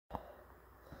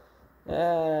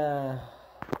Uh,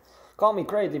 Call me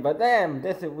crazy, but damn,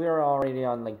 we're already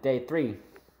on like day 3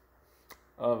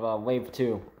 of wave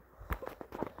 2.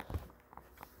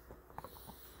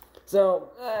 So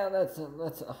that's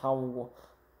how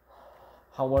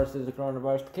worse is the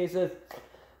coronavirus cases.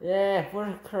 Yeah,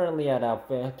 we're currently at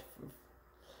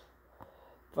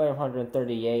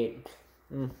 538,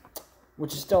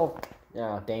 which is still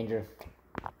danger.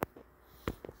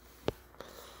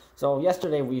 So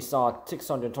yesterday we saw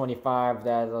 625.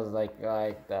 That was like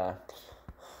the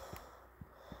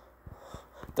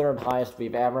third highest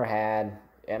we've ever had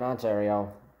in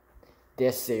Ontario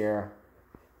this year.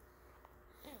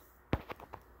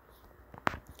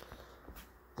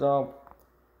 So,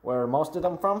 where are most of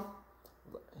them from?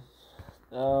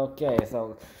 Okay,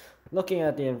 so looking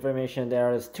at the information,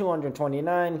 there is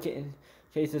 229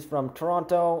 cases from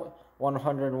Toronto,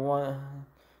 101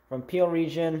 from Peel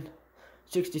region,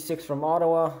 66 from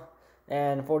Ottawa,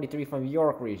 and 43 from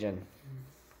York region.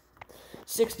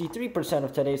 63%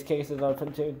 of today's cases are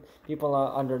from people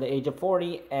under the age of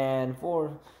 40, and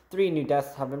 3 new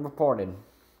deaths have been reported.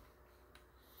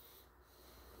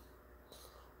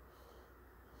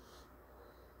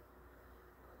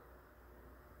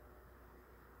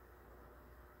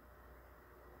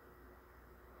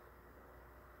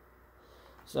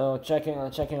 So checking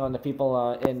on the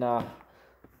people in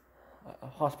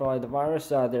hospitalized the virus,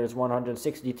 there's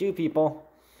 162 people.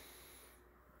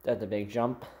 That's a big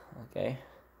jump. Okay.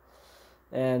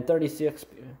 And 36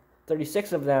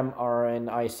 of them are in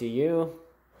ICU.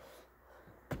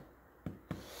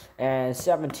 And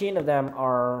 17 of them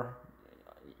are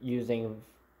using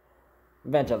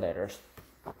ventilators.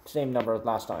 Same number as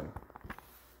last time.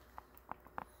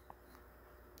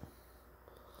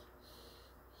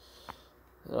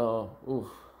 So, oof.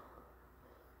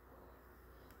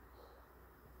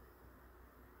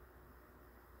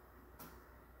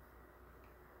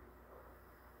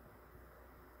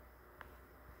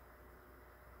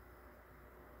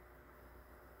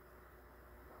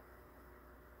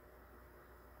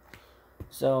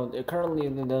 So currently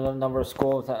the number of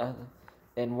schools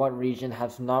in what region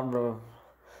has not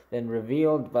been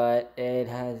revealed, but it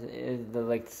is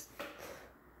like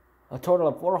a total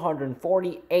of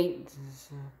 448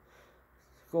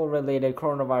 school-related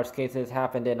coronavirus cases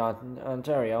happened in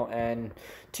Ontario, and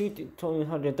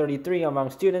 233 among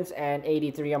students and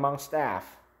 83 among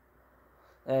staff.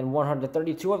 And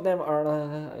 132 of them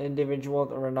are individuals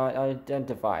or not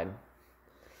identified.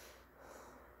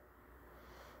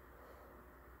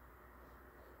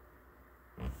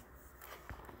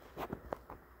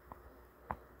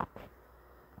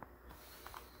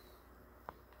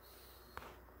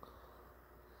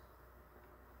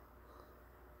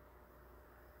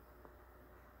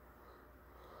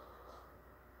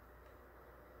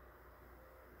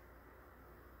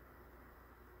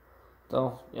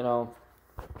 So,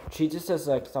 treat this as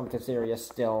like something serious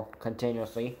still,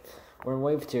 continuously. We're in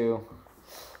wave 2,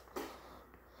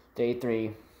 day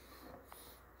 3.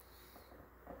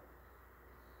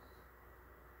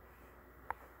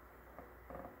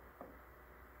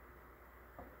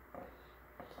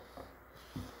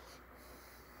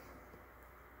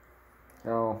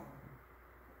 So,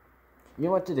 you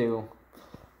know what to do.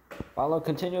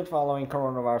 Continue following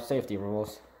coronavirus safety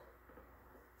rules.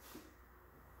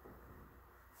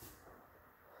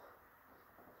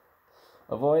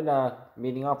 Avoid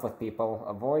meeting up with people.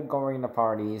 Avoid going to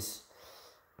parties.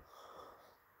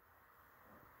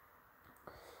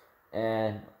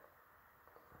 And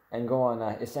go on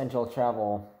essential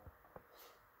travel.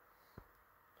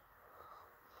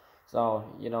 So,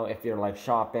 if you're like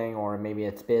shopping, or maybe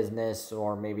it's business,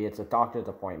 or maybe it's a doctor's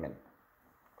appointment.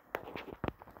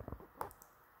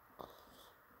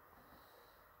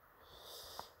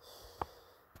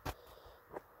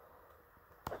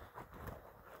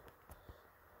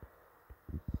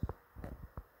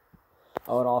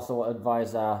 I would also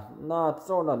advise not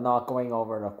going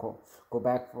over to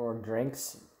Quebec for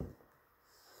drinks,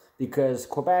 because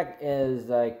Quebec is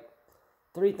like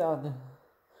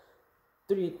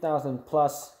 3,000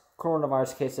 plus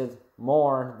coronavirus cases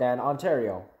more than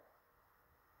Ontario.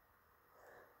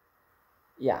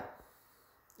 Yeah,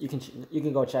 you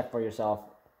can go check for yourself.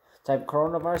 Type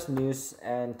coronavirus news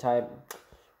and type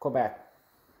Quebec.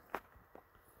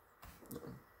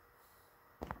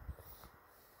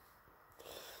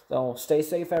 So stay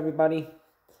safe, everybody.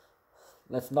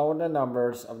 Let's lower the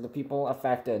numbers of the people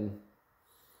affected.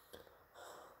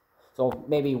 So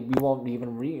maybe we won't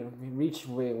even reach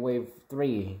wave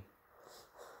 3.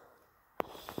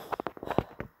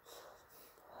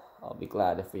 I'll be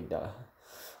glad if we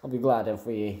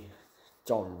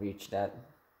don't reach that.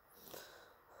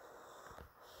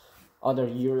 other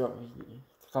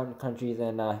countries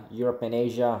in Europe and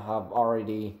Asia have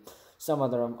already, some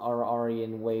of them are already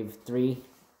in wave 3,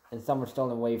 and some are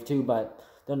still in wave 2, but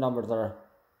their numbers are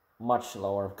much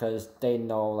lower because they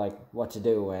know like what to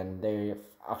do and they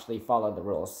actually follow the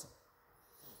rules.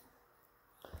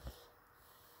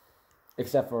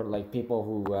 Except for like people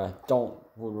who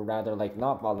who would rather like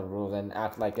not follow the rules and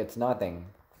act like it's nothing.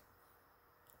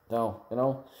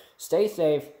 So, stay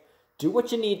safe, do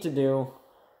what you need to do,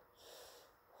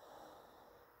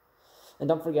 and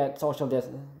don't forget social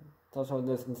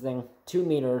distancing, 2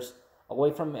 meters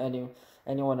away from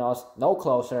anyone else, no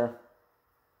closer.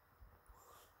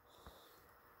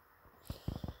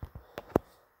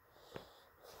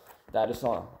 That is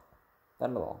all.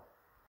 That is all.